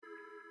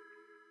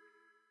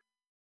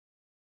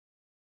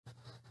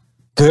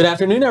Good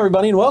afternoon,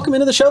 everybody, and welcome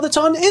into the show that's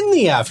on in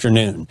the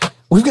afternoon.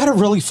 We've got a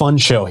really fun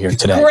show here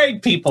today.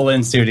 Great people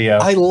in studio.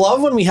 I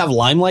love when we have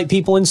Limelight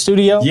people in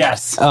studio.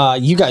 Yes.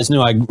 You guys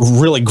know I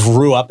really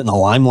grew up in the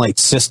Limelight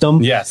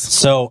system. Yes.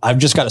 So I've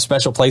just got a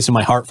special place in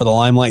my heart for the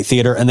Limelight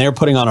Theatre, and they're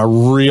putting on a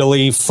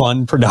really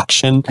fun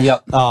production.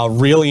 Yep.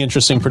 Really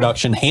interesting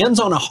production.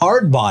 Hands on a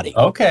HardBody.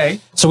 Okay.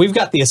 So we've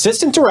got the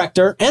assistant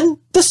director and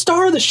the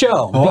star of the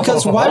show,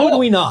 because why would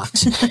we not?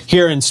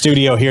 Here in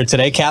studio here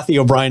today, Cathy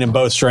O'Brien and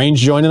Bo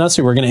Strange joining us,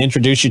 who we're going to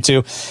introduce you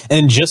to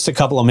in just a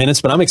couple of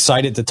minutes, but I'm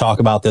excited to talk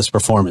about this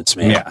performance,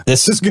 man. Yeah.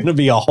 This is going to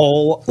be a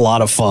whole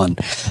lot of fun.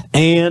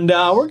 And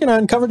we're going to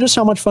uncover just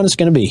how much fun it's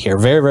going to be here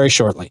very, very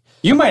shortly.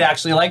 You might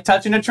actually like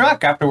touching a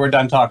truck after we're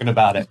done talking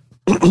about it.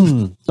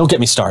 Don't get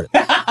me started.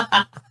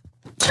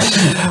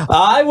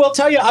 I will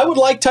tell you, I would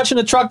like touching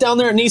a truck down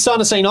there at Nissan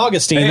of St.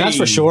 Augustine, that's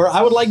for sure.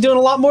 I would like doing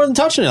a lot more than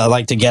touching it. I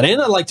like to get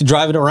in. I like to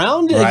drive it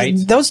around. Right.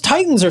 Those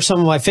Titans are some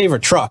of my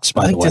favorite trucks,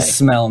 by the way. I like to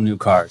smell new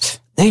cars.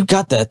 They've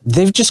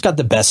just got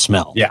the best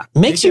smell. Yeah.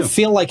 Makes you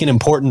feel like an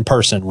important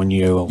person when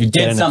you get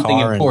did in something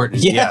a car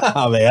important.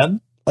 Yeah,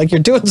 man. Like you're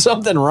doing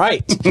something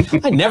right.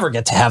 I never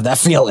get to have that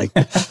feeling.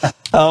 But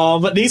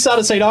Nissan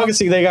of St.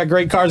 Augustine, they got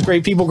great cars,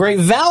 great people, great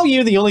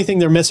value. The only thing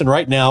they're missing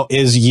right now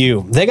is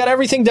you. They got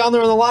everything down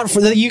there on the lot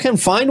for that. You can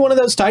find one of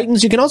those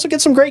Titans. You can also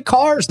get some great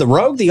cars. The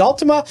Rogue, the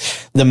Altima,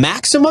 the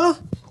Maxima.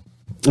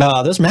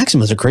 Those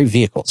Maximas are great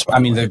vehicles. I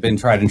mean, they've been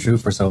tried and true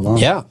for so long.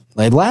 Yeah,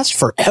 they last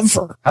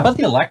forever. How about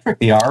the electric,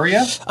 the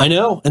Aria? I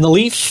know. And the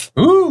Leaf.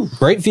 Ooh.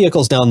 Great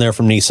vehicles down there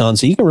from Nissan,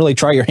 so you can really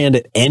try your hand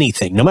at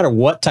anything. No matter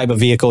what type of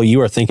vehicle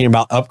you are thinking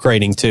about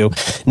upgrading to,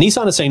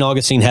 Nissan of St.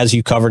 Augustine has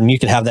you covered, and you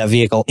can have that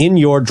vehicle in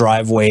your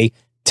driveway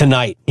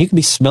tonight. You can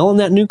be smelling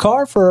that new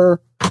car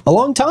for a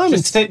long time.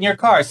 Just sit in your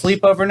car,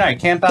 sleep overnight,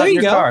 camp out in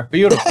your car.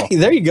 Beautiful. Hey,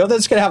 there you go.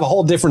 That's going to have a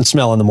whole different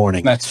smell in the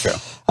morning. That's true.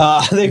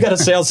 They've got a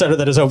sales center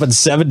that is open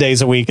 7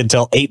 days a week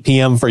until 8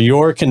 p.m. for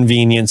your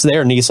convenience.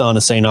 They're Nissan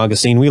of St.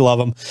 Augustine. We love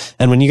them.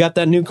 And when you got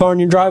that new car in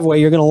your driveway,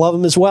 you're going to love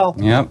them as well.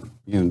 Yep.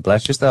 You can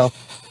bless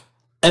yourself.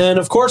 And,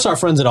 of course, our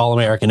friends at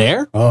All-American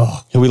Air,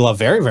 who we love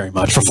very, very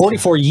much. For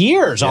 44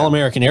 years,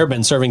 All-American Air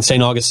been serving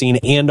St. Augustine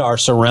and our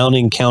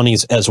surrounding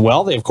counties as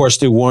well. They, of course,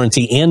 do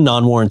warranty and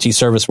non-warranty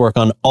service work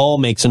on all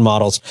makes and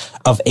models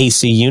of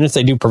AC units.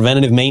 They do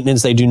preventative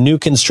maintenance. They do new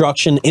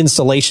construction,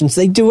 installations.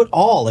 They do it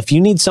all. If you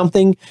need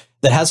something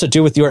that has to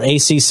do with your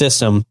AC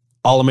system,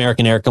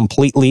 All-American Air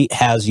completely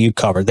has you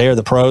covered. They are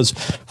the pros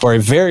for a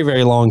very,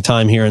 very long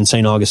time here in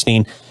St.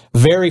 Augustine.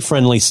 Very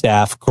friendly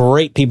staff,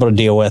 great people to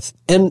deal with,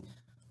 and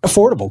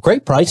affordable,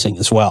 great pricing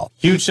as well.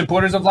 Huge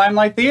supporters of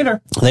Limelight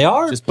Theatre. They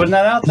are. Just putting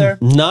that out there.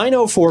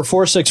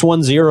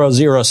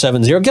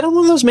 904-461-0070. Get on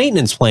one of those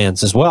maintenance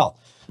plans as well.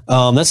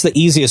 That's the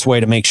easiest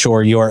way to make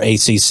sure your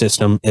AC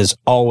system is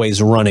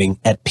always running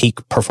at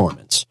peak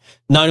performance.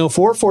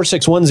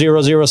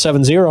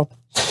 904-461-0070.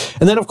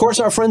 And then, of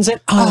course, our friends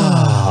at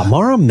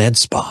Mara Med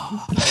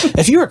Spa.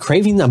 If you are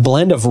craving a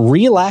blend of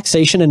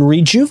relaxation and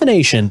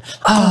rejuvenation,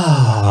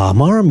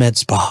 Mara Med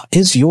Spa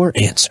is your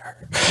answer.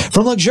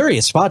 From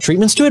luxurious spa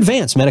treatments to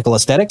advanced medical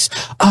aesthetics,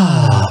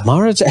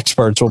 Mara's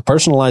experts will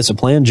personalize a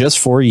plan just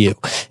for you.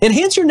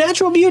 Enhance your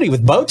natural beauty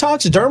with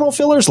Botox, dermal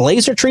fillers,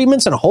 laser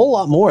treatments, and a whole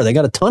lot more. They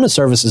got a ton of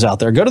services out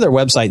there. Go to their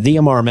website,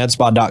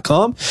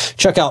 theamaramedspa.com.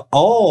 Check out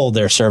all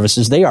their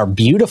services. They are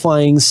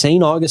beautifying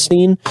St.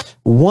 Augustine,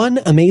 one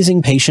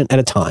amazing patient at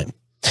a time.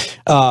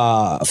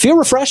 Feel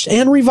refreshed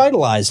and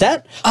revitalized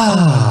at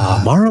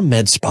Mara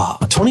Med Spa,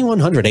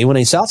 2100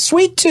 A1A South,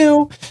 Suite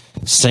 2,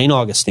 St.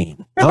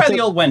 Augustine. Right by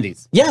the old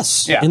Wendy's.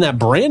 Yes, Yeah. in that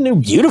brand new,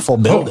 beautiful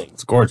building.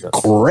 It's gorgeous.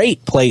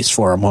 Great place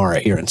for Amara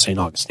here in St.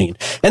 Augustine.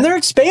 And they're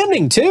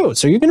expanding, too.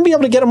 So you're going to be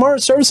able to get Amara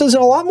services in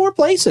a lot more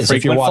places. Frequent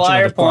if you're watching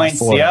flyer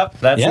points. Yep,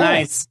 that's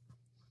nice.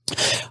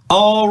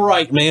 All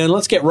right, man.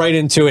 Let's get right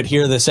into it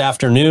here this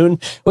afternoon.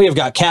 We have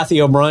got Cathy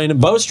O'Brien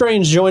and Bo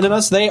Strange joining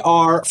us. They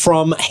are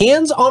from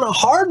Hands on a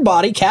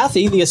HardBody.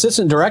 Cathy, the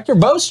assistant director.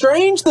 Bo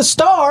Strange, the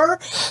star.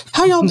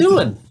 How y'all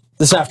doing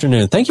this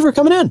afternoon? Thank you for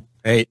coming in.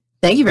 Hey.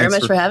 Thank you very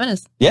much for having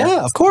us.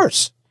 Yeah, of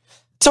course.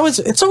 So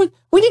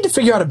we need to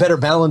figure out a better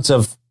balance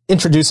of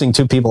introducing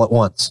two people at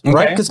once,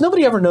 right? Because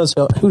nobody ever knows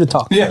who to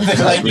talk to. Yeah,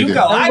 like, you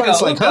go, I go,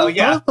 like,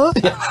 yeah.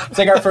 It's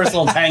like our first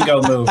little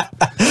tango move.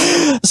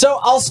 So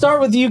I'll start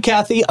with you,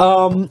 Cathy.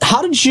 How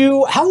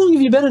long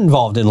have you been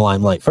involved in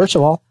Limelight, first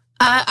of all?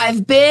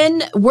 I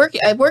work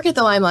at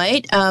the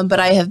Limelight, but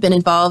I have been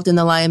involved in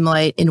the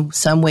Limelight in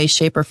some way,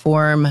 shape, or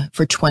form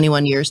for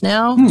 21 years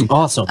now.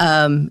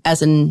 Awesome.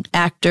 As an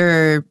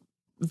actor,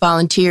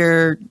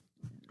 volunteer,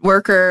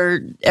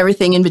 worker,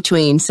 everything in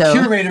between. So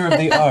Curator of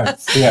the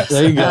arts. Yes.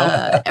 There you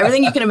go.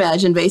 Everything you can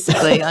imagine,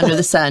 basically, under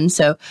the sun.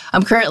 So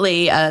I'm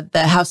currently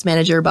the house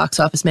manager, box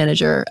office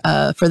manager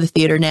for the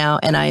theater now,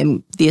 and I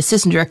am the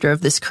assistant director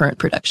of this current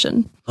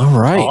production. All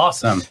right.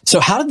 Awesome. So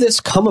how did this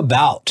come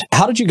about?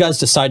 How did you guys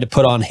decide to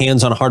put on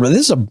Hands on HardBody?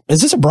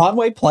 Is this a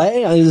Broadway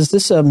play? Is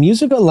this a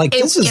musical?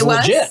 This is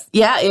legit.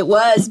 Yeah, it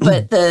was.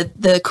 But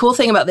the cool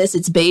thing about this,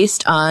 it's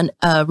based on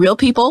real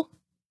people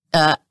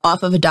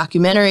off of a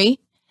documentary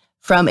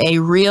from a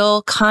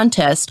real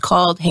contest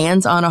called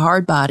Hands on a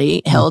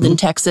HardBody held in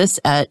Texas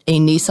at a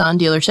Nissan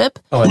dealership.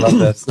 Oh, I love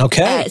this.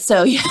 Okay.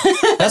 So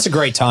That's a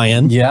great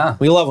tie-in. Yeah.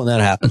 We love when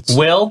that happens.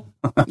 Will?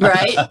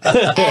 right.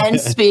 And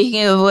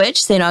speaking of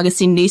which, St.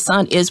 Augustine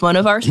Nissan is one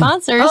of our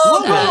sponsors.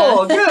 Oh,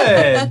 cool.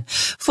 Good.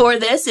 For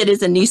this, it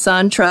is a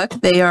Nissan truck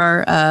they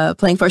are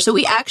playing for. So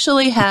we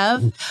actually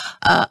have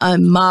a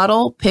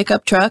model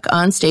pickup truck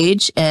on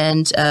stage,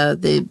 and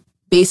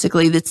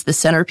basically that's the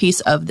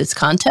centerpiece of this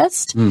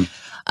contest.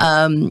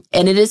 And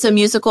it is a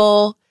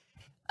musical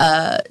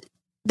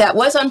that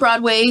was on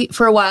Broadway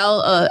for a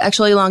while,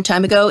 actually a long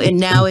time ago, and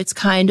now it's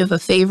kind of a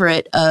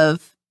favorite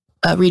of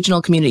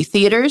regional community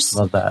theaters.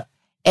 Love that.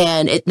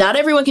 And not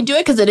everyone can do it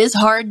because it is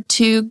hard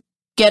to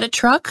get a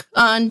truck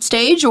on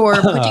stage or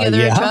put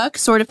together a truck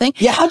sort of thing.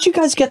 Yeah, how'd you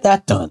guys get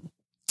that done?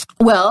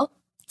 Well,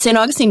 St.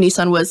 Augustine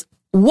Nissan was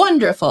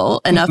wonderful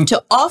enough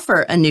to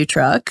offer a new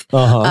truck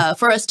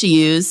for us to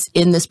use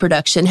in this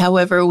production.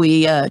 However,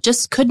 we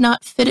just could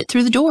not fit it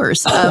through the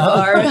doors of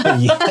our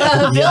building.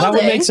 That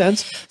would make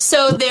sense.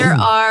 So there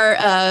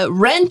are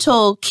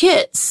rental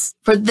kits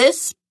for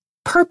this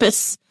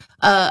purpose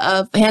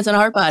of Hands on a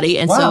HardBody.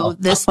 And so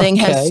this thing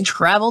has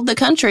traveled the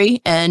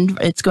country, and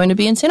it's going to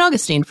be in St.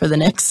 Augustine for the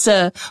next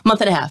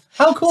month and a half.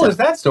 How cool is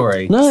that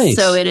story? Nice.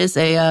 So it is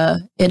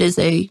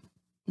a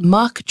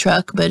mock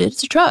truck, but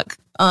it's a truck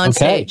on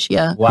stage.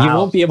 Yeah. Wow. You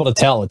won't be able to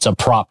tell it's a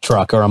prop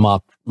truck or a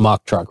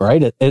mock truck,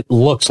 right? It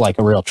looks like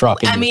a real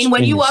truck. I mean,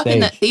 when you walk in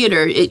that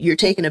theater, you're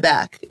taken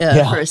aback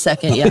for a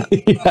second. Yeah.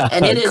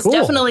 And it is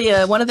definitely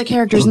one of the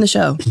characters in the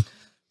show.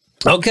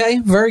 Okay,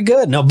 very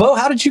good. Now, Bo,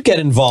 how did you get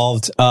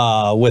involved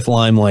with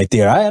Limelight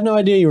Theatre? I had no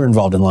idea you were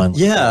involved in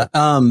Limelight. Yeah,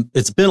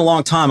 it's been a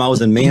long time. I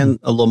was in Man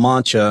of La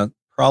Mancha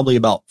probably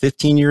about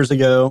 15 years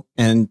ago,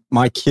 and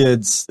my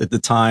kids at the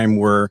time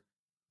were,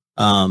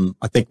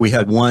 I think we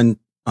had one.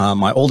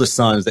 My oldest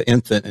son is an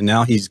infant, and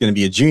now he's going to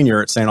be a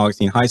junior at St.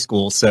 Augustine High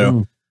School.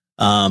 So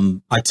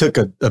I took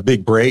a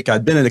big break.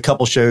 I'd been in a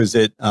couple shows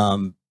at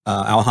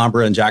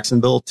Alhambra and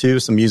Jacksonville too,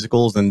 some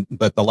musicals,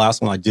 but the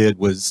last one I did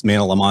was Man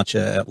of La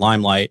Mancha at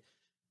Limelight.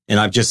 And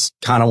I've just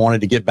kind of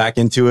wanted to get back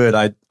into it.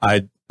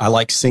 I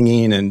like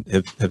singing and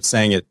have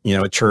sang at,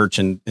 at church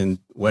and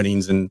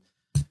weddings and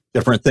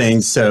different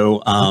things.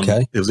 So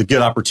it was a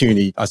good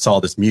opportunity. I saw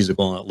this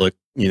musical and it looked,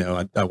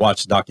 I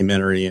watched the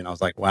documentary and I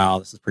was like, wow,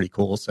 this is pretty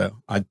cool. So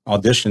I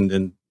auditioned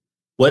and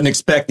wasn't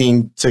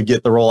expecting to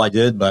get the role I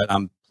did, but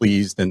I'm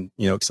pleased and,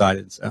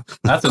 excited. So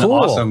that's an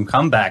awesome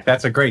comeback.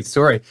 That's a great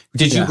story.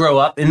 Did you grow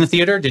up in the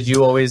theater? Did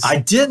you always? I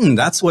didn't.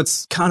 That's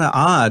what's kind of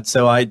odd.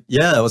 So it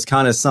was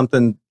kind of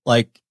something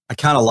like, I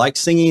kind of like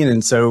singing.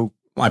 And so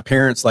my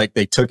parents,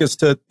 they took us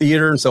to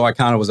theater. And so I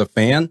kind of was a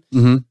fan,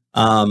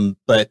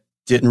 but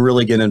didn't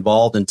really get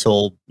involved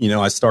until,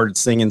 I started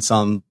singing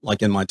some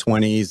in my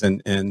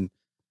 20s. And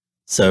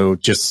so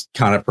just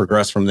kind of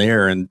progressed from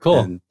there. And cool.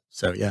 And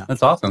so, yeah.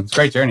 That's awesome. It's a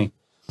great journey.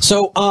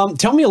 So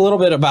tell me a little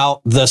bit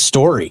about the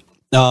story.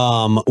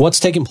 What's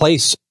taking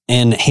place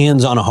in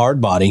Hands on a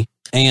HardBody?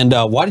 And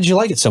why did you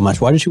like it so much?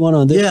 Why did you want to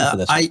audition for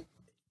this?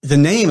 The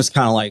name is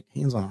kind of like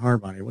Hands on a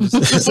HardBody. What is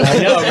this? I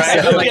know,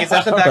 right? I'm like, is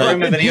that the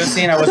background of the video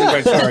scene? I wasn't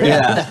quite sure.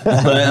 Yeah.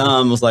 But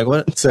I was like,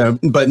 what? So,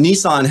 but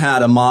Nissan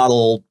had a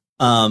model.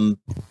 I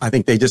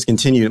think they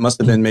discontinued. It must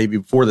have been maybe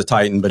before the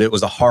Titan, but it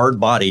was a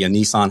HardBody, a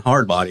Nissan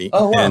HardBody.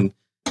 Oh, wow. And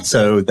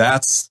so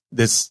that's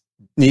this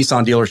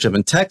Nissan dealership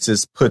in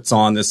Texas puts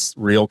on this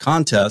real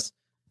contest,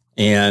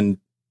 and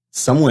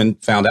someone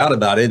found out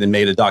about it and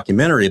made a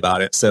documentary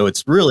about it. So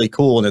it's really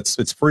cool, and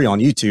it's free on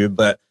YouTube.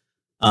 But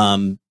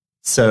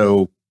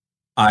so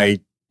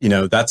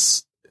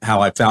that's how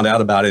I found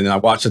out about it. And I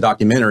watched the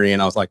documentary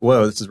and I was like,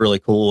 whoa, this is really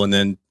cool. And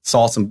then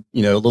saw some, a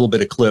little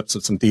bit of clips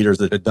of some theaters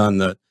that had done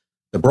the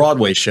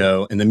Broadway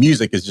show, and the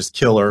music is just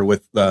killer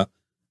with the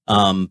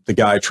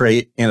guy,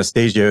 Trey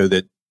Anastasio,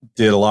 that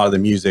did a lot of the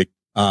music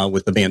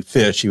with the band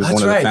Fish. He was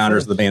one of the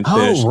founders of the band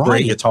Fish,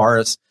 great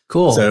guitarist.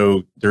 Cool.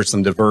 So there's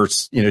some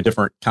diverse,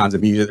 different kinds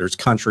of music. There's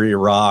country,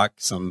 rock,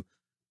 some,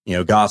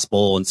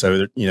 gospel. And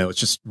so, it's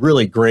just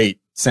really great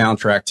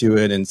soundtrack to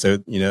it. And so,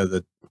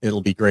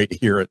 it'll be great to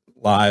hear it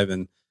live,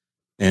 and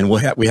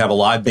we have a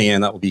live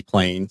band that will be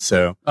playing.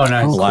 So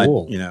nice.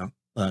 Cool.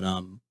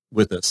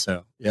 With us.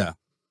 So yeah.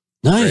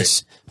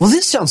 Nice. Great. Well,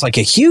 this sounds like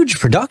a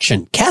huge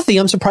production. Cathy,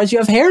 I'm surprised you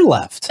have hair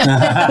left. I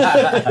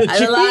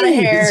have a lot of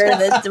hair.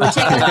 It would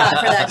take a lot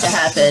for that to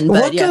happen.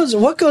 But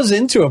what goes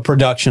into a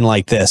production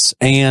like this?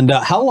 And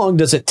how long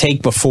does it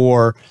take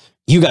before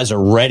you guys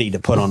are ready to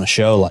put on a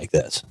show like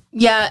this?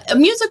 Yeah, a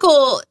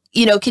musical,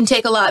 can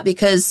take a lot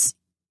because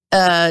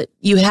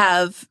you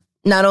have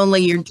not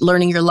only you're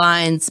learning your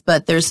lines,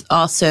 but there's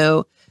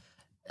also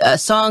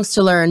songs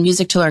to learn,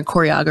 music to learn,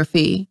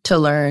 choreography to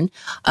learn.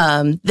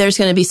 There's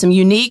going to be some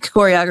unique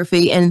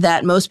choreography in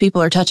that most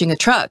people are touching a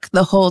truck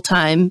the whole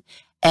time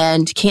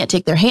and can't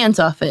take their hands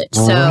off it.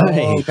 So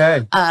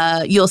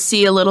you'll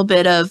see a little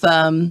bit of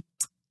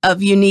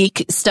of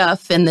unique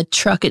stuff, and the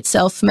truck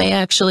itself may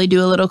actually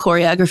do a little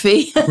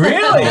choreography.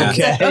 Really?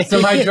 Okay.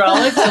 Some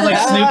hydraulics, some like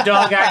Snoop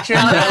Dogg action.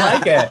 I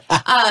like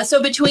it.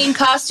 So between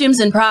costumes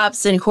and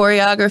props and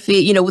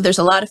choreography, you know, there's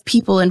a lot of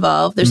people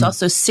involved. There's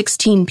also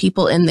 16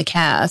 people in the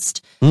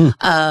cast.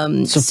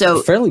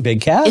 So fairly big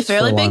cast. A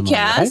fairly big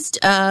cast.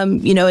 Right?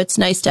 You know, it's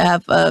nice to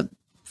have a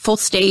full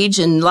stage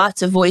and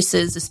lots of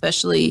voices,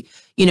 especially,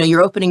 you know,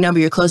 your opening number,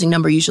 your closing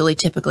number usually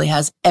typically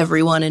has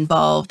everyone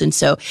involved. And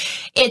so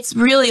it's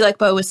really, like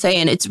Bo was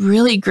saying, it's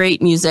really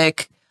great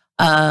music.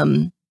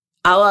 I'll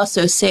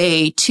also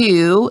say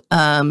too,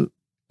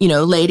 you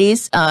know,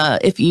 ladies,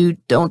 if you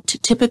don't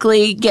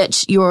typically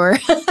get your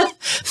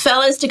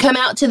fellas to come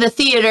out to the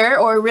theater,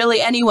 or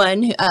really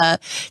anyone,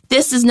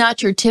 this is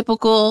not your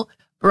typical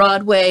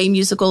Broadway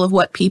musical of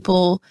what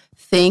people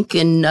think.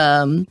 And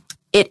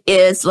it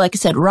is, like I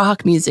said,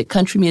 rock music,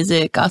 country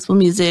music, gospel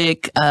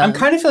music. I'm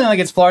kind of feeling like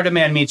it's Florida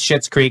Man meets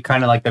Schitt's Creek,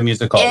 kind of like the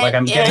musical. Like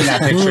I'm getting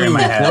that picture in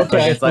my head. Okay.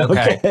 Like it's like,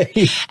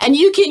 okay. And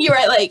you're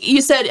right. Like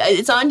you said,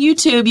 it's on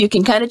YouTube. You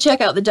can kind of check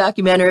out the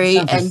documentary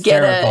and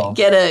get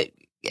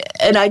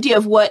an idea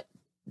of what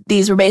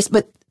these were based.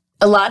 But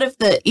a lot of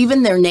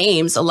even their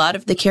names, a lot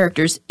of the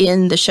characters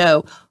in the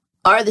show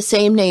are the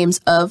same names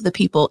of the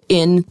people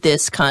in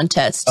this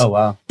contest. Oh,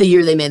 wow. The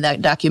year they made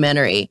that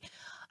documentary.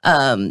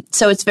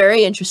 So it's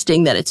very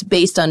interesting that it's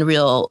based on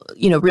real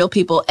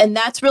people. And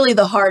that's really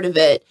the heart of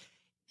it.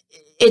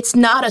 It's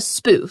not a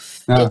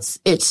spoof. No.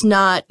 It's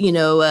not,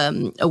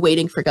 a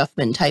Waiting for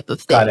Guffman type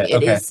of thing. Got it.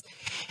 Okay.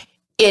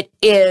 It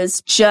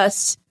is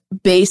just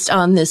based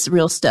on this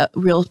real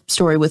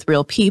story with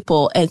real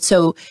people. And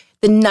so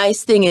the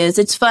nice thing is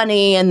it's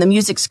funny and the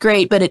music's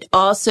great, but it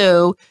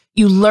also,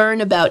 you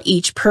learn about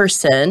each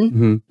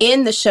person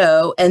in the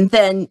show, and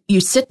then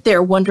you sit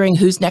there wondering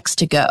who's next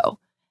to go.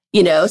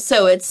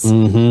 So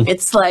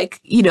it's like,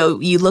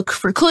 you look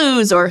for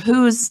clues, or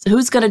who's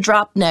going to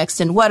drop next,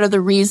 and what are the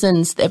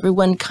reasons.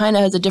 Everyone kind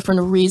of has a different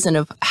reason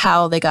of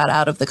how they got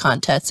out of the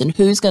contest and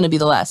who's going to be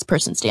the last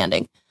person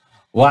standing.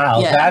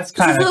 Wow, yeah. That's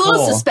kind of cool. There's a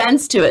little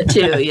suspense to it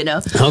too,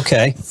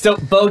 Okay. So,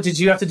 Bo, did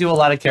you have to do a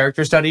lot of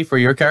character study for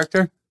your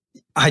character?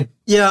 I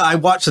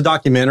watched the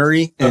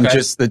documentary, and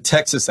just the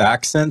Texas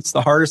accent's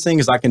the hardest thing,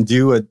 is I can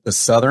do a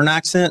Southern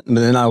accent. And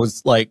then I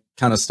was like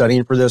kind of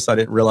studying for this. I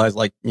didn't realize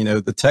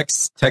the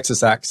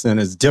Texas accent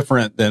is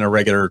different than a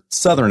regular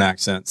Southern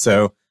accent.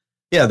 So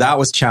yeah, that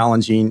was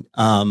challenging.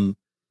 And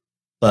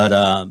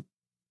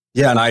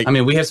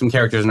we have some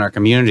characters in our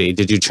community.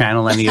 Did you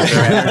channel any of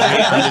their energy?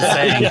 I'm just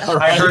saying. Yeah,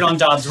 right. I heard on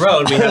Dobbs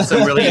Road we have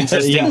some really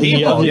interesting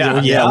people.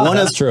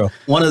 That's true.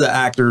 One of the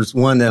actors,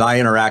 one that I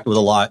interact with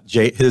a lot,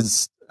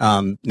 his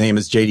name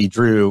is JD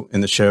Drew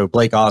in the show.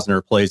 Blake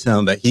Osner plays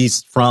him, but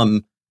he's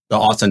from the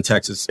Austin,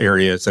 Texas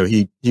area. So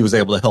he was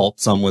able to help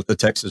some with the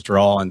Texas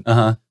draw.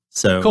 And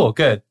so cool,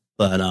 good.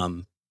 But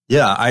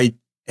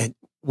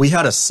we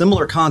had a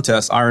similar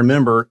contest. I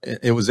remember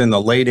it was in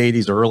the late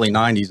 80s or early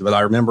 90s, but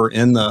I remember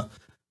in the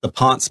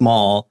Ponce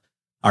Mall,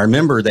 I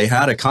remember they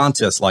had a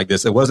contest like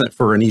this. It wasn't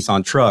for a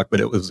Nissan truck, but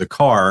it was a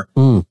car.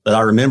 But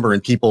I remember,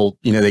 and people,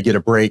 they get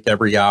a break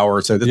every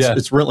hour. So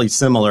it's really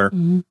similar.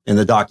 In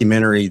the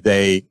documentary.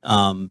 They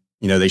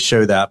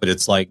show that, but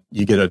it's like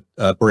you get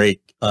a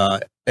break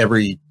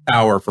every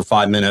hour for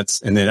 5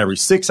 minutes. And then every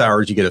 6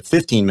 hours, you get a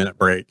 15-minute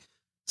break.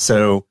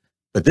 So,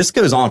 but this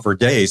goes on for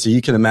days. So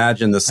you can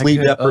imagine the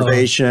sleep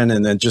deprivation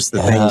and then just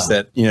the things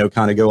that,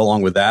 kind of go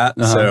along with that.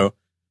 So,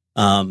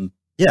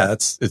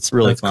 it's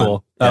really fun.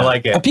 Cool. Yeah. I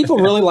like it. Are people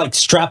really like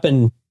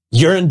strapping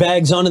urine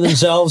bags onto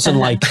themselves and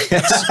like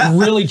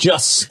really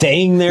just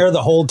staying there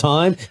the whole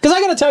time? Because I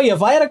got to tell you,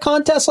 if I had a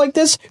contest like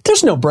this,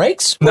 there's no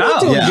breaks. What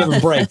are you doing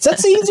giving breaks?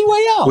 That's the easy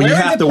way out. Well, you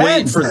have to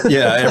wait for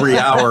every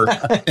hour,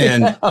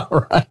 and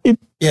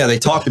they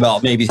talked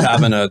about maybe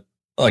having a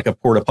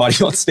porta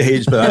potty on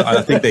stage, but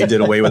I think they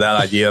did away with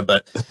that idea.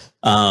 But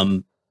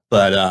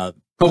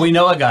we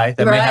know a guy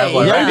that may have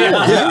one. Yeah. Right?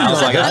 I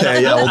was like,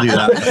 okay, we'll do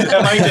that.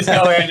 That might just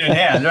go hand in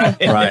hand, right?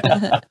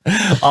 Right.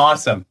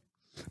 Awesome.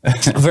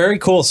 Very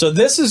cool. So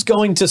this is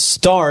going to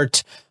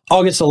start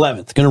August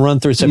 11th, going to run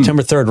through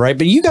September 3rd, right?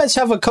 But you guys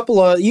have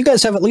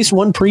at least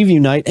one preview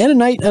night and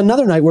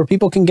another night where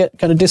people can get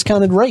kind of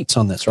discounted rates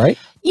on this, right?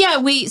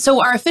 Yeah,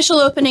 so our official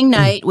opening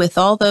night with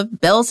all the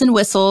bells and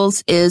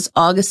whistles is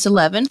August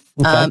 11th.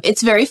 Okay.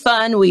 It's very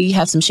fun. We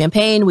have some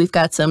champagne. We've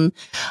got a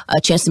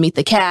chance to meet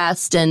the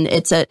cast, and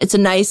it's a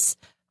nice,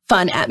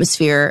 fun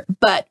atmosphere.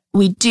 But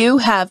we do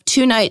have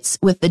 2 nights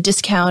with the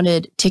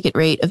discounted ticket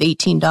rate of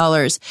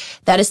 $18.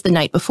 That is the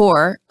night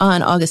before.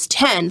 On August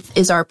 10th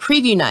is our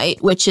preview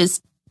night, which is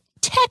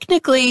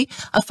technically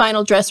a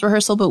final dress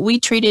rehearsal, but we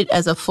treat it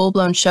as a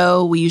full-blown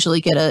show. We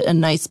usually get a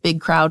nice big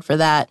crowd for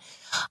that.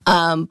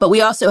 But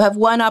we also have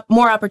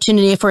more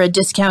opportunity for a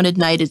discounted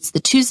night. It's the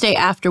Tuesday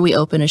after we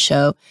open a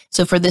show.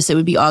 So for this, it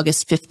would be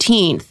August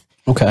 15th.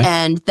 Okay.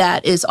 And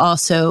that is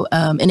also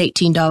an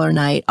 $18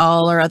 night.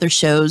 All our other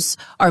shows,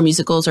 our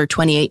musicals, are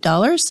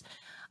 $28,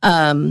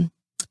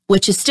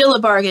 which is still a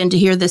bargain to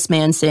hear this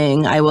man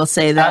sing. I will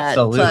say that.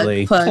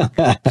 Absolutely.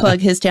 Plug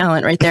his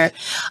talent right there.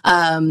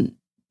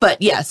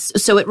 But yes,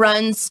 so it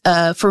runs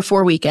for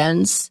 4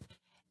 weekends,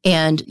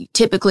 and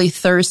typically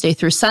Thursday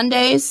through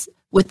Sundays,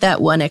 with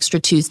that one extra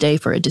Tuesday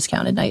for a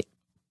discounted night.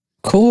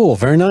 Cool.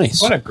 Very nice.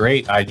 What a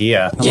great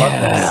idea. I love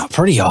this.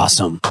 Pretty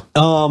awesome.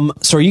 So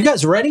are you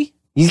guys ready?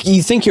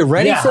 You think you're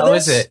ready for how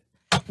this? is it?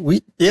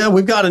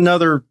 We've got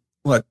another,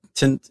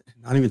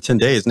 not even 10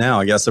 days now,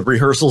 I guess, of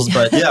rehearsals,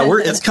 but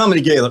it's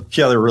coming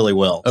together really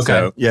well. Okay.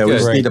 So, we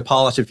just need to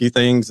polish a few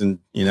things and,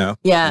 Yeah.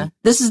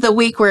 This is the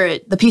week where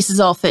the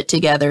pieces all fit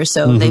together.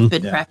 So they've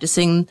been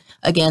practicing,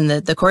 again,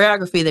 the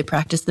choreography, they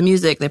practice the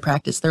music, they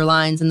practice their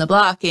lines and the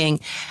blocking,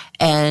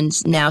 and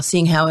now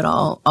seeing how it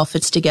all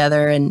fits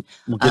together. And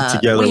we'll get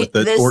together with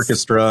the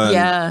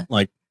orchestra.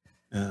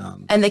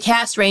 And, and the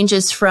cast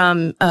ranges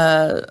from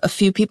a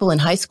few people in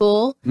high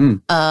school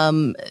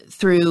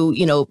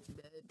through,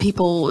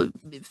 people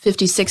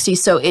 50, 60.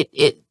 So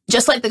it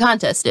just like the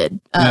contest did,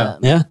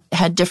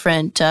 had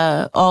different,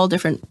 all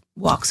different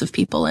walks of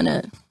people in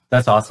it.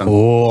 That's awesome.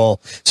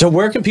 Cool. So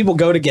where can people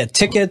go to get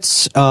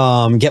tickets,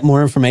 get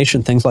more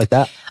information, things like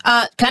that?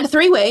 Kind of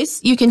 3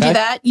 ways you can do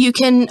that. You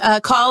can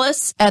call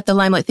us at the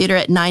Limelight Theater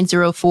at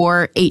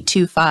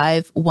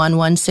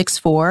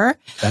 904-825-1164.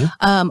 Okay.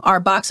 Our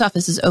box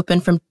office is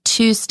open from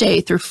Tuesday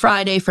through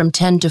Friday from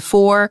 10 to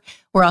 4.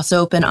 We're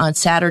also open on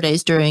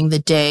Saturdays during the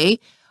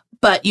day.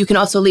 But you can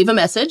also leave a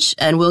message,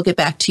 and we'll get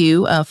back to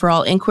you for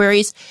all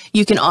inquiries.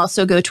 You can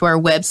also go to our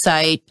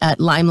website at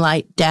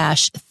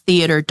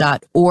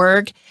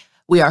limelight-theater.org.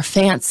 We are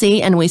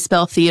fancy, and we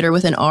spell theater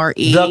with an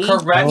R-E. The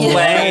correct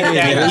way.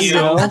 Thank you.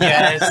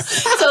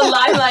 Yes. So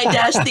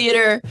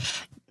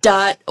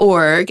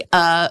limelight-theater.org.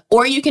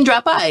 Or you can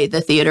drop by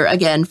the theater,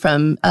 again,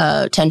 from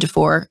 10 to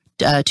 4,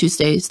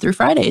 Tuesdays through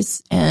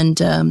Fridays.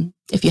 And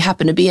if you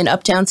happen to be in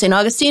Uptown St.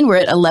 Augustine, we're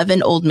at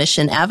 11 Old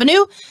Mission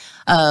Avenue.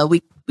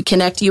 We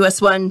connect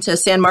US 1 to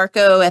San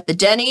Marco at the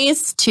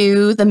Denny's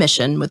to the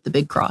Mission with the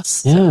big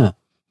cross. Yeah.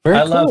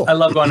 Very cool. I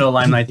love going to a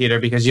Limelight Theater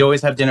because you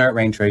always have dinner at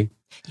Raintree.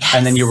 Yes.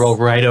 And then you roll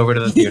right over to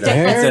the theater.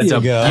 There it's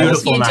you go.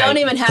 Beautiful you night. don't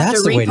even have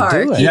That's to the way to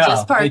repark. do it. You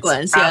just park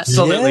once.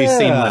 Absolutely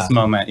seamless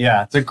moment.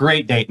 Yeah, it's a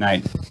great date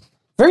night.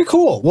 Very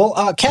cool.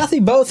 Well, Cathy,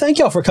 Bo, thank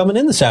y'all for coming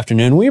in this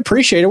afternoon. We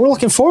appreciate it. We're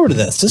looking forward to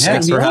this.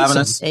 Thanks for having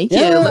us. Thank you.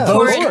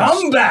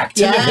 Come back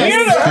to the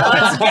theater.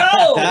 Let's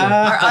go.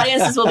 Our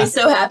audiences will be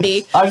so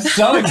happy. I'm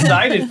so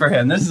excited for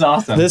him. This is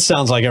awesome. This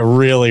sounds like a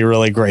really,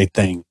 really great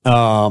thing.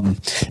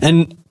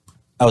 And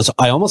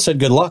I almost said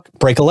good luck.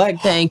 Break a leg.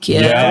 Thank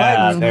you.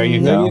 Yeah, there you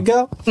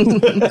go.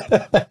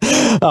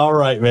 All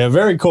right, man.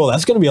 Very cool.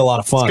 That's going to be a lot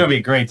of fun. It's going to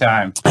be a great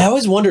time. I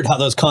always wondered how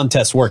those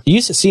contests work. You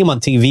used to see them on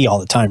TV all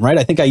the time, right?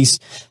 I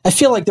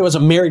feel like there was a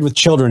Married with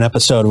Children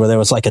episode where there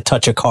was like a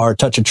touch a car,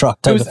 touch a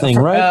truck type of thing,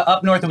 right?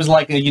 Up north, it was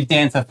like you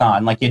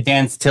dance-a-thon. Like you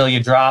dance till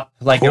you drop.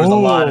 Like there was a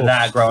lot of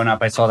that growing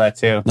up. I saw that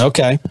too.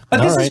 Okay.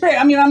 But this is great.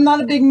 I mean, I'm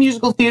not a big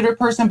musical theater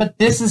person, but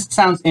this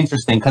sounds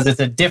interesting because it's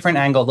a different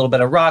angle, a little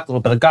bit of rock, a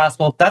little bit of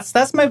gospel. That's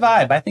my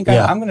vibe. I think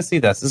I'm going to see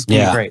this. This is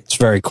going to be great. It's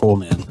very cool,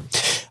 man.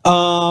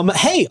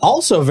 Hey,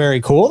 also very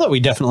cool that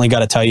we definitely got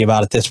to tell you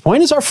about at this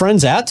point is our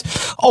friends at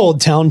Old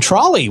Town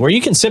Trolley, where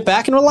you can sit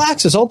back and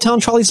relax as Old Town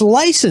Trolley's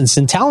licensed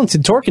and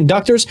talented tour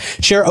conductors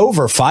share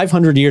over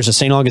 500 years of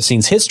St.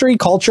 Augustine's history,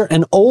 culture,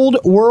 and old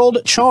world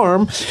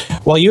charm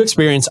while you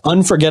experience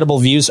unforgettable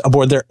views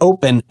aboard their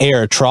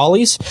open-air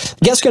trolleys.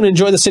 Guests can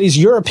enjoy the city's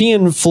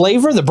European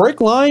flavor, the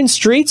brick-lined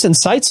streets and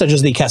sites such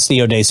as the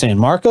Castillo de San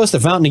Marcos, the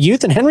Fountain of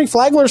Youth, and Henry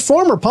Flagler's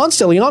former Ponce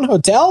de Leon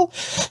Hotel.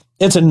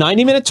 It's a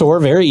 90-minute tour,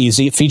 very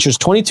easy. It features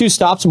 22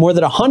 stops, more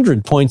than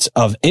 100 points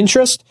of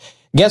interest.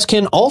 Guests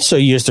can also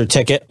use their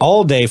ticket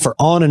all day for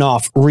on and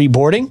off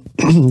reboarding.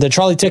 The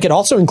trolley ticket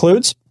also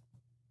includes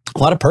a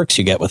lot of perks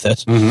you get with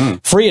this. Mm-hmm.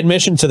 Free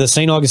admission to the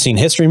St. Augustine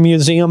History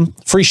Museum,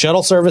 free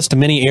shuttle service to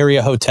many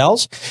area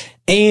hotels,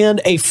 and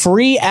a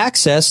free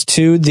access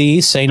to the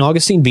St.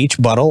 Augustine Beach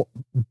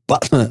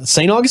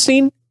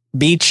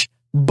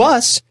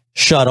bus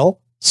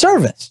shuttle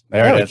service.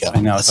 There it is.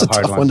 I know, it's a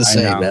hard one to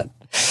say, man.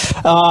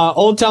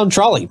 Old Town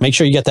Trolley. Make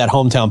sure you get that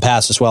hometown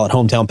pass as well at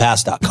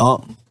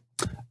hometownpass.com.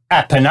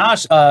 At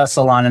Panache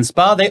Salon and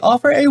Spa, they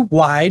offer a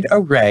wide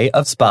array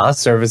of spa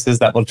services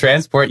that will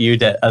transport you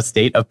to a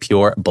state of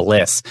pure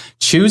bliss.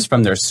 Choose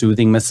from their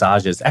soothing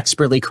massages,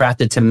 expertly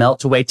crafted to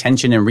melt away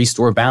tension and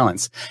restore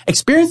balance.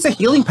 Experience the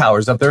healing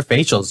powers of their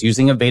facials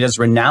using Aveda's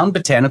renowned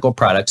botanical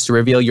products to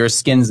reveal your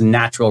skin's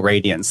natural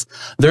radiance.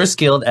 Their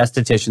skilled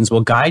estheticians will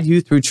guide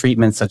you through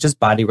treatments such as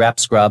body wrap,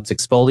 scrubs,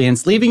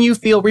 exfoliants, leaving you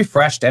feel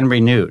refreshed and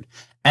renewed.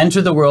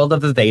 Enter the world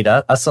of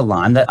Aveda, a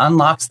salon that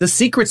unlocks the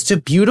secrets to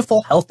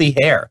beautiful, healthy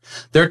hair.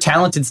 Their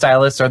talented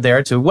stylists are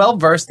there to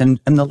well-versed in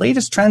the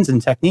latest trends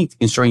and techniques,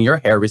 ensuring your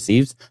hair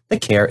receives the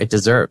care it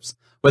deserves.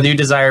 Whether you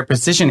desire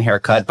precision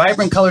haircut,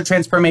 vibrant color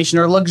transformation,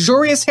 or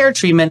luxurious hair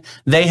treatment,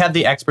 they have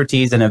the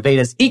expertise in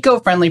Aveda's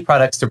eco-friendly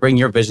products to bring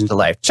your vision to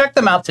life. Check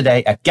them out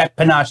today at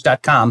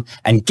getpanache.com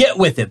and get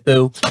with it,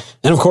 boo.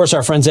 And of course,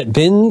 our friends at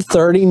Bin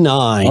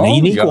 39, a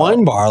unique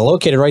wine bar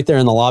located right there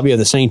in the lobby of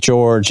the St.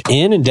 George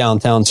Inn in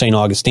downtown St.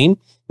 Augustine.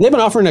 They've been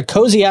offering a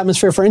cozy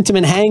atmosphere for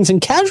intimate hangs and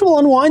casual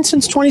unwind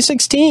since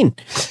 2016.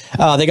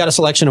 They got a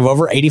selection of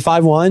over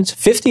 85 wines,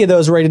 50 of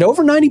those rated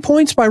over 90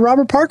 points by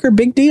Robert Parker.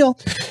 Big deal.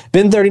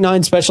 Bin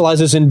 39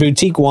 specializes in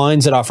boutique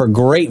wines that offer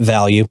great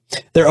value.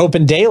 They're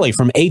open daily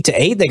from 8 to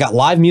 8. They got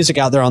live music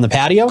out there on the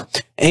patio,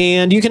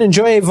 and you can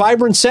enjoy a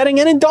vibrant setting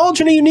and indulge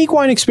in a unique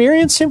wine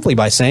experience simply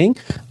by saying,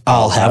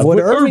 I'll have what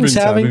Irving's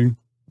having.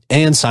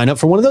 And sign up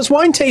for one of those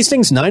wine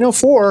tastings,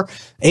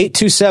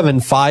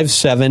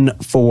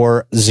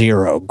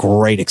 904-827-5740.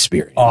 Great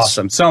experience.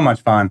 Awesome. So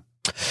much fun.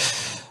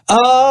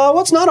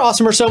 What's not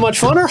awesome or so much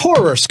fun are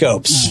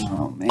horoscopes.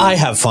 Oh, man. I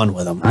have fun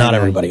with them. Not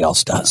everybody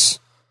else does.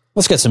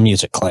 Let's get some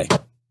music, Clay.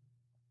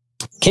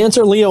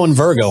 Cancer, Leo, and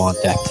Virgo on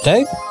deck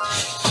today.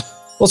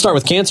 We'll start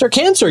with Cancer.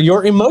 Cancer,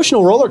 your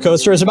emotional roller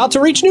coaster is about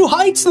to reach new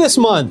heights this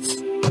month.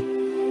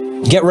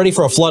 Get ready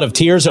for a flood of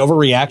tears,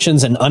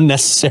 overreactions, and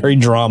unnecessary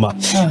drama.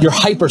 Your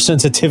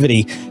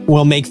hypersensitivity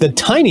will make the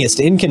tiniest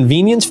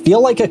inconvenience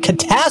feel like a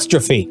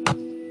catastrophe.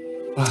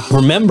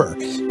 Remember,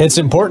 it's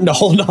important to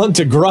hold on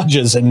to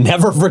grudges and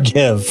never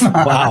forgive.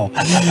 Wow.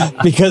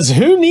 Because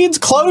who needs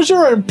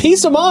closure and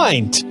peace of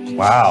mind?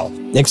 Wow.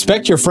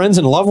 Expect your friends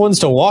and loved ones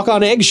to walk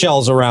on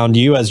eggshells around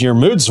you as your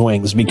mood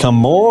swings become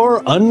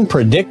more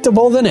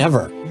unpredictable than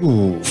ever.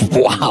 Ooh.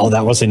 Wow,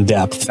 that was in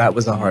depth. That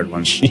was a hard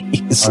one.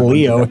 Jeez,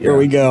 Leo, here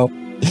we go.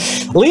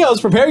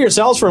 Leos, prepare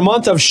yourselves for a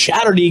month of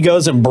shattered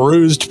egos and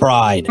bruised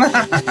pride.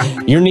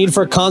 Your need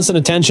for constant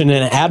attention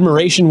and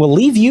admiration will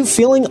leave you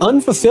feeling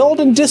unfulfilled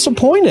and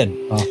disappointed.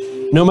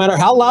 No matter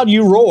how loud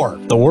you roar,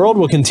 the world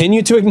will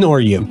continue to ignore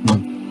you.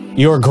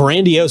 Your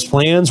grandiose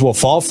plans will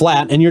fall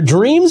flat, and your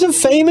dreams of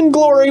fame and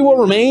glory will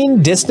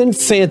remain distant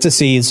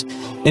fantasies.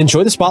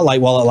 Enjoy the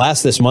spotlight while it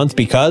lasts this month,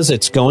 because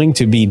it's going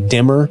to be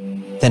dimmer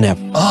than ever.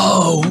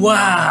 Oh,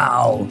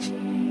 wow.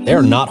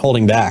 They're not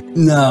holding back.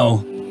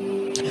 No.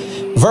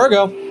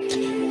 Virgo,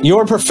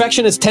 your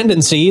perfectionist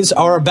tendencies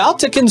are about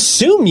to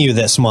consume you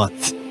this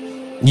month.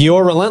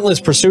 Your relentless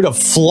pursuit of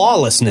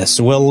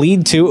flawlessness will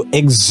lead to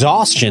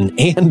exhaustion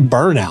and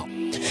burnout.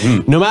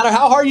 No matter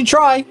how hard you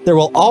try, there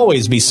will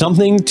always be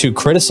something to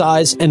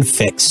criticize and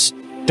fix.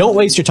 Don't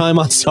waste your time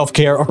on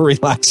self-care or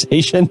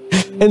relaxation.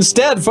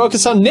 Instead,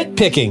 focus on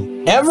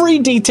nitpicking every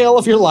detail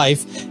of your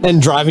life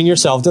and driving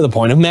yourself to the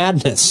point of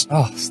madness.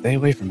 Oh, stay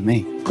away from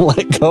me.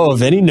 Let go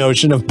of any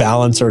notion of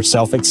balance or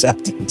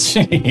self-acceptance.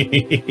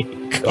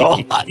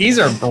 God, these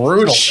are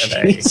brutal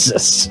today.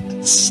 Jesus.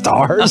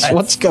 Stars?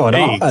 What's going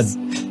Thanks.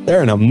 on?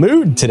 They're in a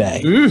mood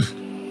today. Oof.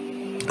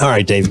 All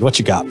right, David, what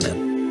you got,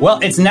 man? Well,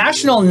 it's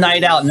National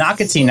Night Out,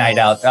 Nakati Night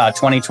Out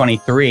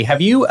 2023. Have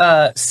you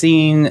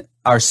seen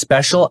our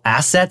special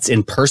assets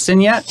in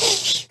person yet?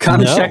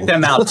 Come check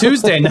them out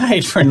Tuesday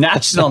night for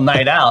National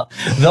Night Out.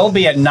 They'll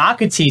be at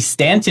Nakati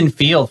Stanton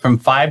Field from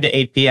 5 to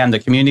 8 p.m. The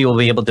community will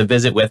be able to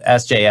visit with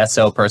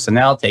SJSO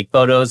personnel, take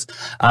photos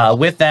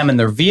with them and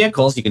their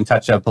vehicles. You can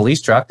touch a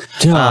police truck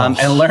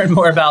and learn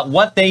more about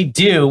what they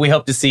do. We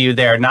hope to see you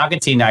there.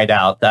 Nakati Night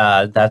Out.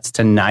 That's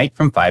tonight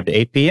from 5 to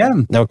 8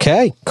 p.m.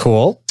 Okay,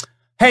 cool.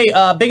 Hey,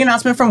 big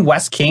announcement from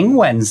West King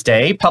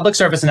Wednesday. Public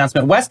service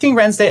announcement. West King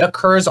Wednesday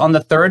occurs on the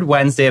third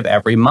Wednesday of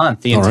every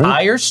month. The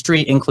entire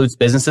street includes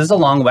businesses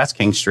along West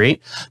King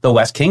Street. The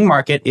West King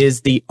Market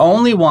is the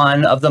only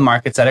one of the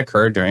markets that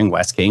occur during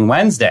West King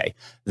Wednesday.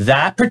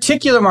 That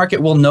particular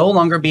market will no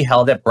longer be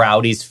held at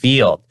Browdy's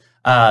Field.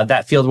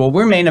 That field will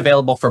remain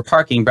available for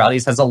parking.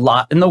 Browdy's has a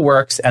lot in the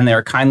works, and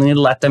they're kindly to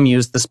let them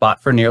use the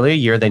spot for nearly a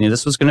year. They knew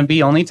this was going to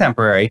be only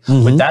temporary.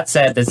 With that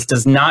said, this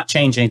does not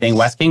change anything.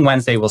 West King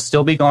Wednesday will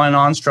still be going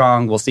on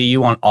strong. We'll see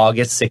you on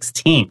August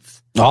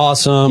 16th.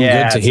 Awesome.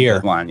 Yeah, good to hear. A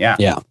good one. Yeah.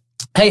 Yeah.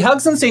 Hey,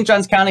 Hugs in St.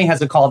 Johns County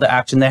has a call to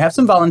action. They have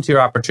some volunteer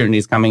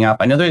opportunities coming up.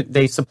 I know that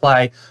they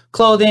supply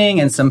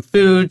clothing and some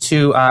food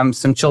to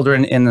some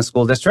children in the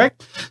school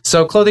district.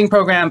 So clothing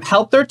program,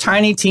 help their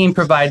tiny team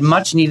provide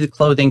much needed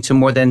clothing to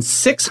more than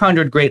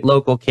 600 great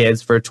local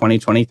kids for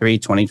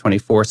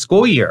 2023-2024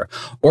 school year.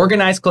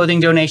 Organize clothing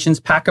donations,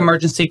 pack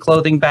emergency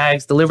clothing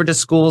bags, deliver to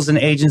schools and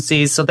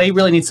agencies. So they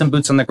really need some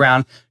boots on the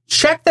ground.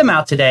 Check them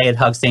out today at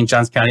Hugs St.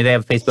 Johns County. They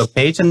have a Facebook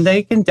page, and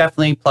they can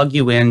definitely plug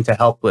you in to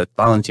help with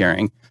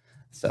volunteering.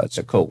 So it's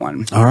a cool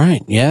one. All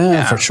right.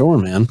 Yeah, for sure,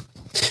 man.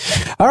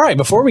 All right.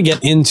 Before we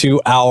get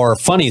into our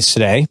funnies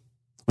today,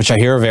 which I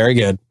hear are very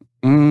good.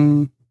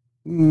 Oh,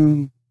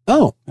 I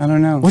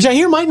don't know. Which I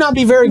hear might not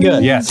be very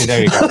good. Yeah, see,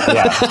 there you go.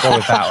 Yeah, let's go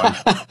with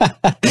that one.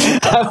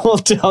 I will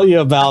tell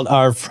you about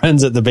our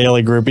friends at the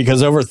Bailey Group,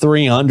 because over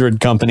 300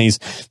 companies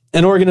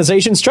and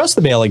organizations trust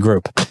the Bailey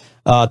Group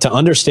to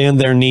understand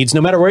their needs.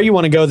 No matter where you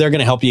want to go, they're going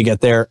to help you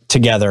get there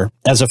together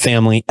as a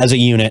family, as a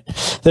unit.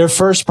 Their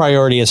first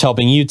priority is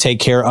helping you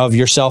take care of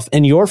yourself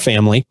and your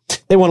family.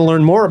 They want to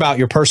learn more about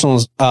your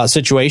personal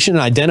situation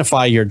and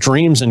identify your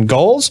dreams and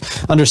goals,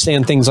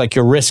 understand things like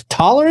your risk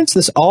tolerance.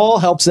 This all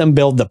helps them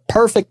build the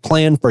perfect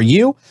plan for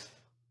you.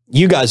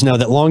 You guys know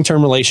that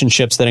long-term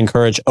relationships that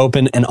encourage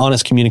open and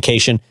honest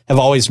communication have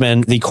always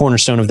been the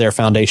cornerstone of their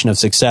foundation of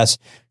success.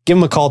 Give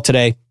them a call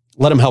today.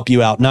 Let them help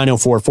you out.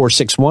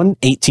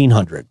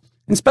 904-461-1800.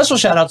 And special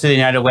shout out to the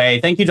United Way.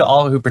 Thank you to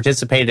all who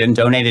participated and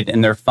donated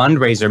in their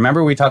fundraiser.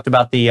 Remember we talked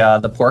about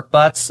the pork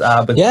butts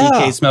with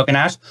DK Smoke and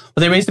Ash?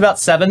 Well, they raised about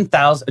just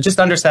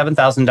under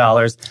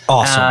 $7,000.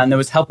 Awesome. And there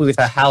was help with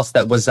a house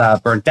that was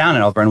burnt down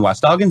over in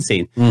West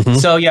Augenstein.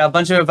 So yeah, a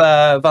bunch of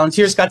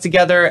volunteers got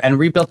together and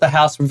rebuilt the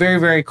house. Very,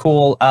 very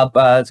cool.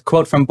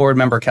 Quote from board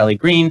member Kelly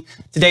Green.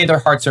 Today, their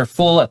hearts are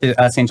full at the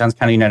St. John's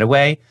County United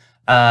Way.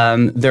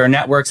 Their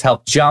networks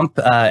helped jump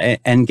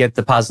and get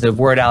the positive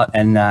word out,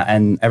 and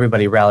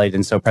everybody rallied.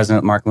 And so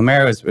President Mark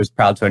Lemaire was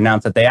proud to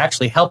announce that they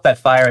actually helped that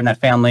fire and that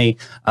family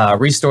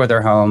restore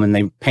their home, and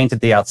they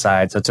painted the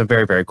outside. So it's a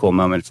very, very cool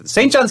moment for the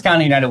St. John's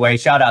County United Way.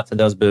 Shout out to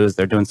those boos.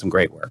 They're doing some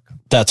great work.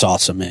 That's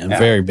awesome, man. Yeah.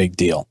 Very big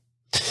deal.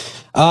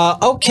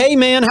 Okay,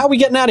 man, how are we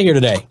getting out of here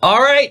today? All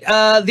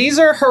right. These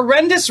are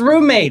horrendous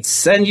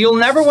roommates, and you'll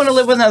never want to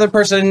live with another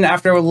person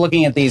after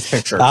looking at these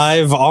pictures.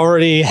 I've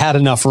already had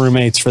enough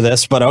roommates for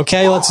this, but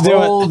okay, let's do it.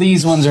 Oh,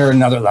 these ones are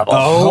another level.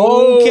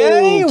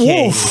 Okay.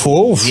 Woof,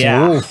 woof,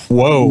 yeah. Woof,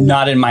 whoa.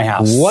 Not in my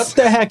house. What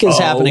the heck is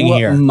happening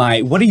here?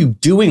 What are you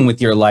doing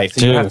with your life?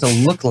 You have to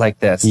look like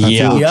this. I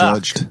feel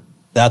judged.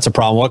 That's a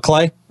problem. What,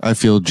 Clay? I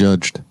feel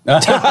judged.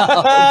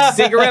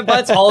 Cigarette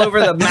butts all over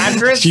the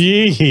mattress.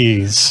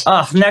 Jeez.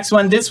 Next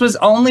one. This was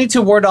only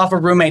to ward off a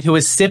roommate who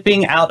was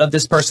sipping out of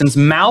this person's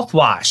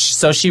mouthwash.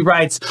 So she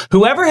writes,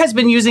 whoever has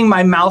been using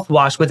my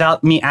mouthwash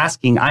without me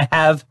asking, I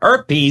have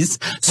herpes.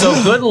 So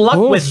good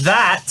luck with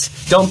that.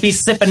 Don't be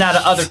sipping out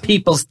of other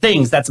people's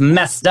things. That's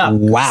messed up.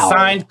 Wow.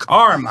 Signed,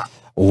 Karma.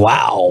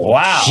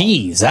 Wow.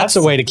 Jeez. That's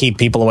a way to keep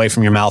people away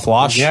from your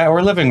mouthwash. Yeah,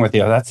 we're living with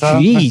you. That's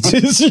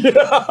Jesus.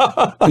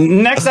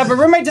 Next up, a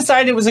roommate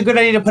decided it was a good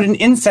idea to put an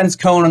incense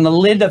cone on the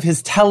lid of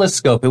his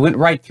telescope. It went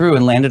right through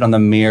and landed on the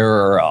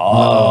mirror.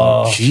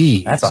 Oh,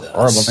 jeez. That's a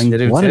horrible thing to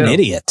do. What an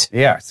idiot.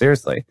 Yeah,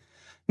 seriously.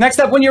 Next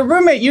up, when your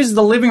roommate uses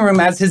the living room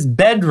as his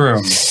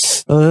bedroom.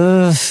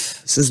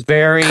 This is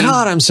very...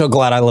 God, I'm so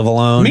glad I live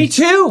alone. Me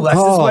too.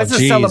 That's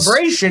a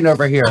celebration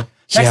over here.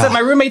 Next up, my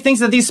roommate thinks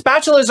that these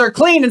spatulas are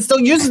clean and still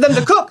uses them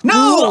to cook.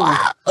 No!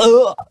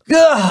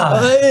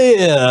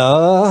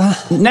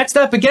 Next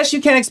up, I guess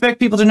you can't expect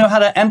people to know how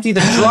to empty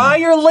the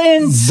dryer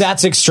lens.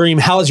 That's extreme.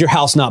 How is your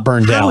house not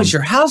burned down? How is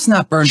your house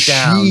not burned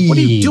down? What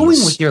are you doing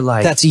with your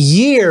life? That's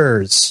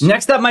years.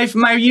 Next up, my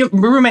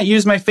roommate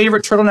used my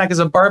favorite turtleneck as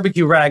a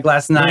barbecue rag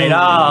last night.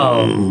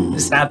 Oh,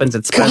 this happens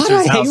at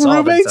Spencer's house all the time. I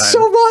hate roommates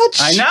so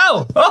much. I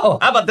know. Oh,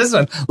 how about this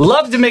one?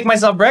 Love to make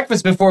myself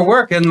breakfast before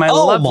work in my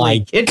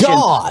lovely kitchen.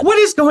 God.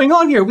 What is going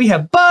on here? We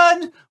have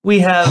Bud. We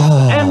have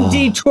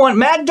MD20.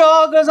 Mad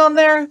Dog is on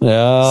there.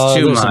 Oh,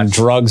 there's some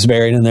drugs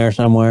buried in there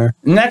somewhere.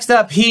 Next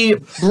up, he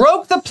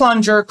broke the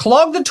plunger,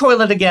 clogged the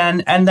toilet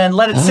again, and then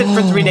let it sit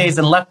for 3 days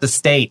and left the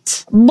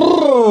state.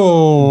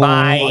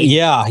 Bye.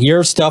 Yeah,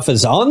 your stuff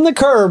is on the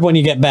curb when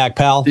you get back,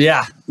 pal.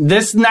 Yeah.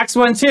 This next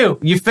one, too.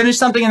 You finish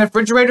something in the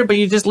refrigerator, but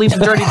you just leave the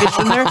dirty dish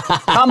in there?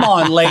 Come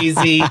on,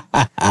 lazy.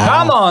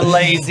 Come on,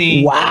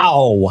 lazy.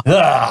 Wow.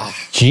 Ugh.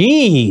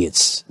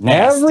 Jeez.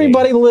 Nasty.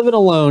 Everybody living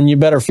alone, you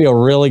better feel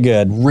really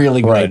good.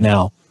 Really good. Right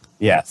now.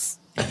 Yes.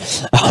 Good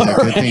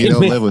thing you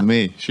don't live with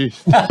me.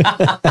 Sheesh.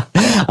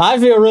 I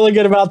feel really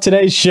good about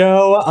today's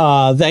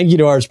show. Thank you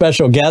to our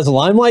special guest,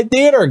 Limelight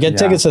Theatre. Get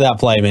tickets to that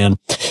play, man.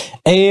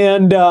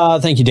 And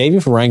thank you, Davey,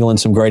 for wrangling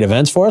some great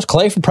events for us.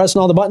 Clay for pressing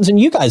all the buttons, and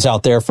you guys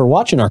out there for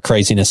watching our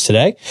craziness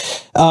today.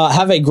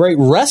 Have a great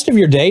rest of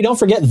your day. Don't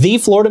forget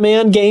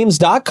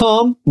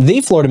thefloridamangames.com,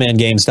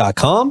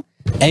 thefloridamangames.com,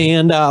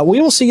 and we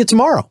will see you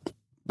tomorrow.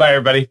 Bye,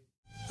 everybody.